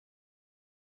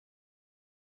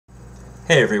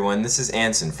Hey everyone, this is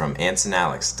Anson from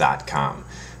AnsonAlex.com.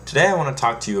 Today I want to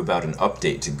talk to you about an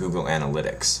update to Google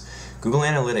Analytics. Google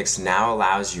Analytics now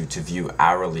allows you to view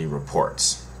hourly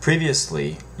reports.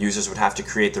 Previously, users would have to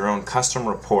create their own custom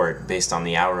report based on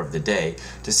the hour of the day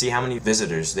to see how many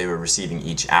visitors they were receiving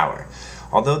each hour.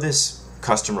 Although this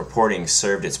custom reporting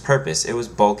served its purpose, it was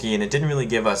bulky and it didn't really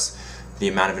give us the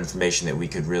amount of information that we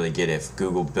could really get if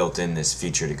Google built in this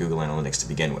feature to Google Analytics to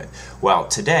begin with. Well,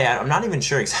 today, I'm not even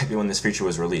sure exactly when this feature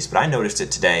was released, but I noticed it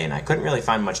today and I couldn't really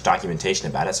find much documentation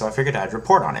about it, so I figured I'd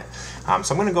report on it. So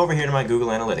I'm going to go over here to my Google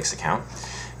Analytics account,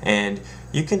 and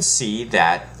you can see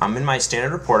that I'm in my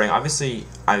standard reporting. Obviously,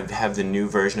 I have the new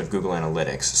version of Google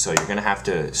Analytics, so you're going to have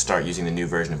to start using the new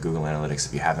version of Google Analytics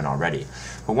if you haven't already.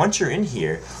 But once you're in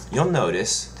here, you'll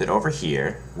notice that over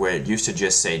here, where it used to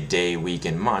just say day, week,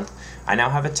 and month, I now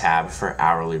have a tab for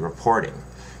hourly reporting.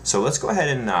 So let's go ahead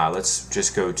and let's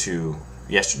just go to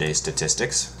yesterday's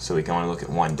statistics, so we can only look at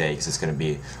one day because it's going to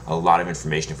be a lot of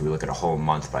information if we look at a whole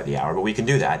month by the hour, but we can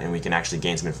do that and we can actually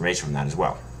gain some information from that as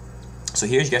well. So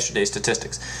here's yesterday's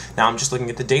statistics. Now I'm just looking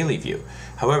at the daily view.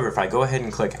 However, if I go ahead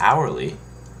and click hourly,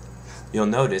 you'll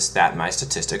notice that my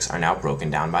statistics are now broken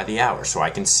down by the hour. So I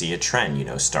can see a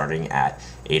trend, starting at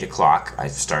 8 o'clock,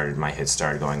 my hits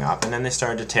started going up, and then they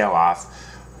started to tail off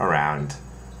around,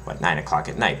 9 o'clock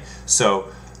at night.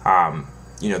 So,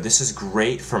 this is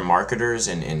great for marketers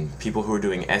and people who are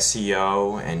doing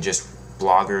SEO and just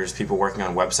bloggers, people working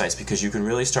on websites, because you can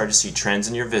really start to see trends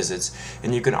in your visits,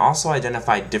 and you can also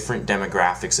identify different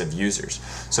demographics of users.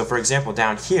 So for example,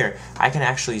 down here, I can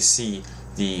actually see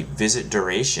the visit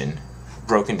duration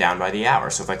broken down by the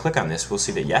hour. So if I click on this, we'll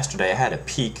see that yesterday I had a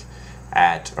peak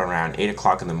at around 8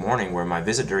 o'clock in the morning where my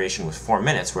visit duration was 4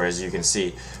 minutes, whereas you can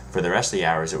see for the rest of the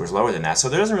hours it was lower than that. So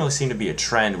there doesn't really seem to be a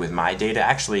trend with my data.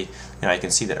 Actually, I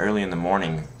can see that early in the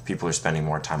morning people are spending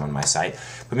more time on my site,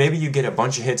 but maybe you get a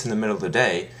bunch of hits in the middle of the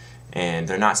day and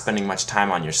they're not spending much time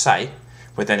on your site.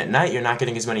 But then at night you're not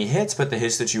getting as many hits, but the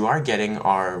hits that you are getting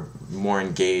are more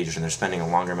engaged and they're spending a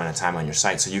longer amount of time on your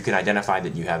site. So you can identify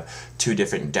that you have two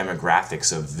different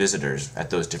demographics of visitors at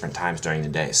those different times during the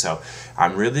day. So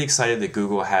I'm really excited that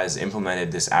Google has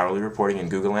implemented this hourly reporting in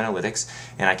Google Analytics,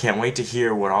 and I can't wait to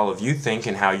hear what all of you think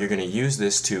and how you're going to use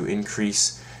this to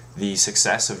increase the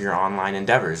success of your online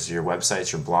endeavors, your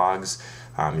websites, your blogs,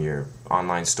 your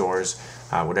online stores,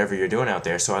 whatever you're doing out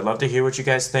there. So I'd love to hear what you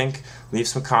guys think. Leave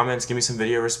some comments, give me some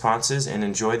video responses, and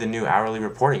enjoy the new hourly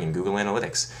reporting in Google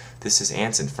Analytics. This is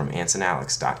Anson from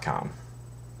AnsonAlex.com.